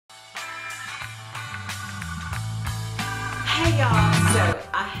Hey y'all, so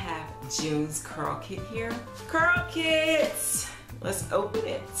I have June's Curl Kit here. Curl Kit! Let's open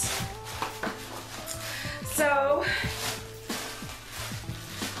it. So,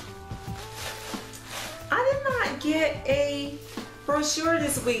 I did not get a brochure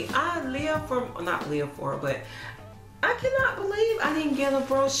this week. but I cannot believe I didn't get a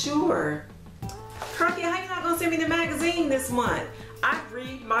brochure. Curl Kit, how you not gonna send me the magazine this month? I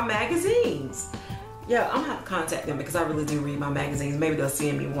read my magazines. Yeah, I'm gonna have to contact them because I really do read my magazines. Maybe they'll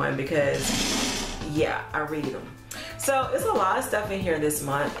send me one because, yeah, I read them. So it's a lot of stuff in here this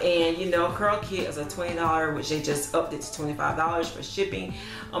month, and you know, Curl Kit is a $20, which they just upped it to $25 for shipping,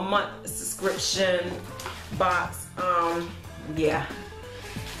 a month subscription box. Yeah.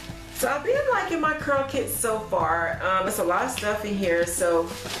 So I've been liking my Curl Kit so far. It's a lot of stuff in here, so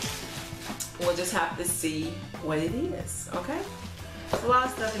we'll just have to see what it is. Okay. There's a lot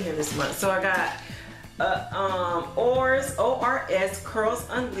of stuff in here this month. So I got ORS Curls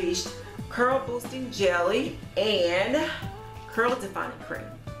Unleashed Curl Boosting Jelly and Curl Defining Cream.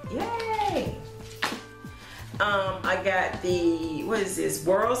 Yay! I got the, what is this?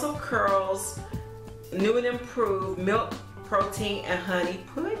 Worlds of Curls New and Improved Milk, Protein, and Honey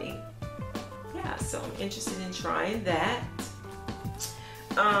Pudding. Yeah, so I'm interested in trying that.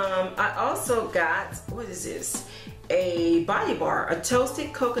 I also got, what is this? A body bar, a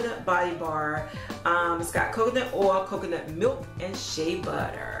toasted coconut body bar. It's got coconut oil, coconut milk, and shea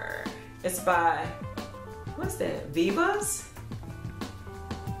butter. It's by, what's that? Vivas?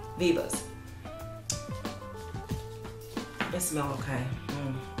 Vivas. It smells okay.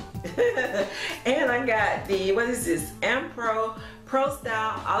 And I got the, what is this? Ampro Pro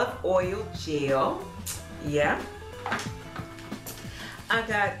Style Olive Oil Gel. Yeah. I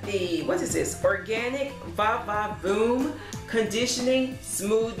got the, what is this? Organic Va-Va-Voom Conditioning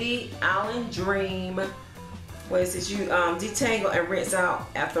Smoothie Island Dream. What is this? You detangle and rinse out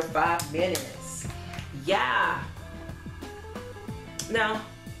after 5 minutes. Yeah. Now,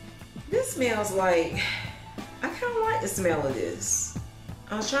 this smells like, I kind of like the smell of this.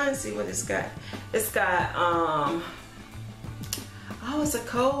 I was trying to see what it's got. It's got, oh, it's a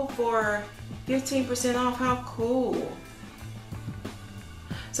code for 15% off. How cool.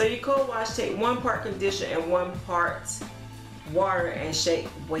 So you cold wash, take 1 part conditioner and 1 part water and shake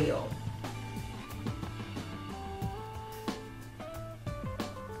well.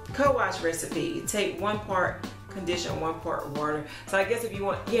 Co wash recipe. Take 1 part conditioner, 1 part water. So I guess if you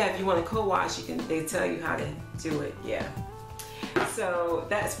want, yeah, if you want to co wash, you can. They tell you how to do it. Yeah. So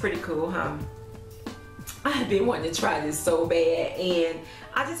that's pretty cool, huh? I've been wanting to try this so bad, and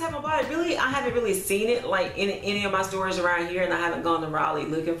I just haven't bought it. Really, I haven't really seen it like in any of my stores around here, and I haven't gone to Raleigh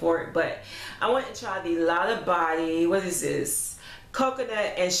looking for it. But I want to try the Lotta Body. What is this?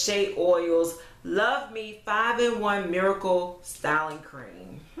 Coconut and shea oils. Love Me 5-in-1 Miracle Styling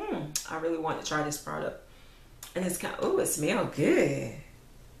Cream. I really want to try this product, and it's kind of, oh, it smells good.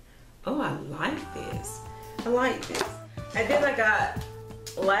 Oh, I like this. I like this. And then I got,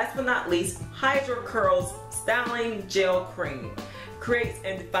 last but not least, Hydro Curls Styling Gel Cream. Creates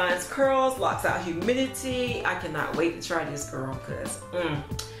and defines curls, locks out humidity. I cannot wait to try this, girl, because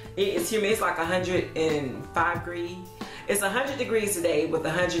it is humid. It's like 105 degrees. It's 100 degrees today with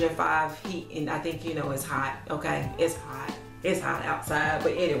 105 heat, and I think, you know, it's hot. Okay, it's hot. It's hot outside,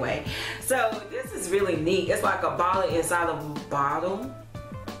 but anyway. So this is really neat. It's like a bottle inside of a bottle.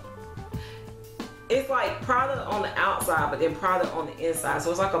 It's like product on the outside, but then product on the inside.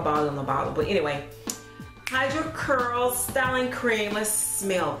 So it's like a bottle in a bottle. But anyway, Hydro Curls Styling Cream. Let's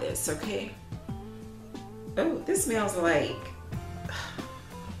smell this, okay? Oh, this smells like,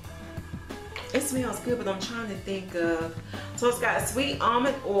 it smells good, but I'm trying to think of, so it's got sweet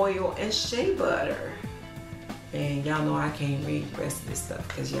almond oil and shea butter. And y'all know I can't read the rest of this stuff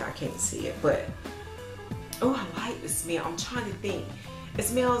because, yeah, I can't see it. But, oh, I like the smell. I'm trying to think. It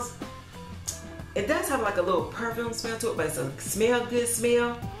smells, it does have like a little perfume smell to it, but it's a smell good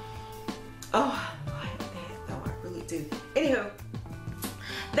smell. Oh, I like that though, I really do. Anywho,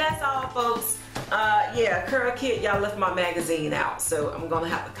 that's all, folks. Yeah, Curl Kit, y'all left my magazine out, so I'm gonna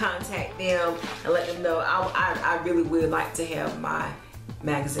have to contact them and let them know. I really would like to have my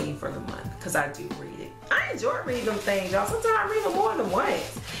magazine for the month because I do read it. I enjoy reading them things, y'all. Sometimes I read them more than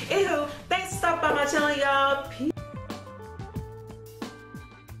once. Anywho, thanks for stopping by my channel, y'all. Peace.